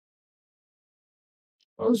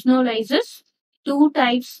Ozonolysis, two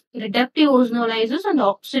types, reductive ozonolysis and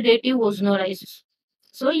oxidative ozonolysis.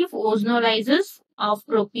 So if ozonolysis of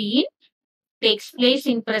propene takes place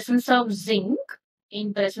in presence of zinc,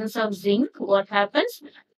 what happens?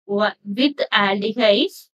 With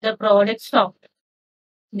aldehydes, the product stopped.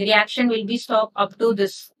 The reaction will be stopped up to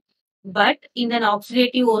this. But in an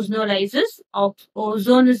oxidative ozonolysis,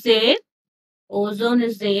 ozone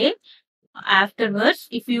is there. Afterwards,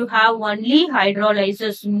 if you have only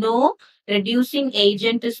hydrolysis, no reducing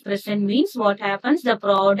agent is present, means what happens? The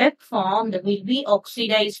product formed will be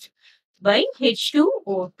oxidized by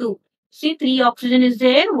H2O2. See, 3 oxygen is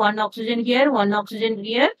there, 1 oxygen here, 1 oxygen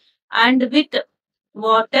here, and with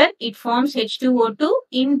water it forms H2O2.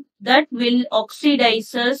 In that will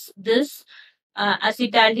oxidizes this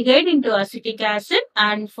acetaldehyde into acetic acid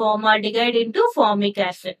and formaldehyde into formic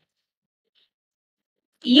acid.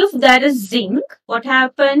 If there is zinc, what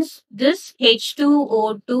happens? This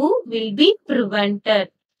H2O2 will be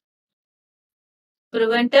prevented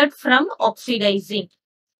from oxidizing.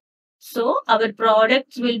 So our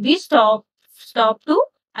products will be stopped to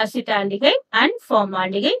acetaldehyde and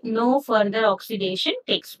formaldehyde. No further oxidation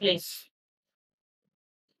takes place.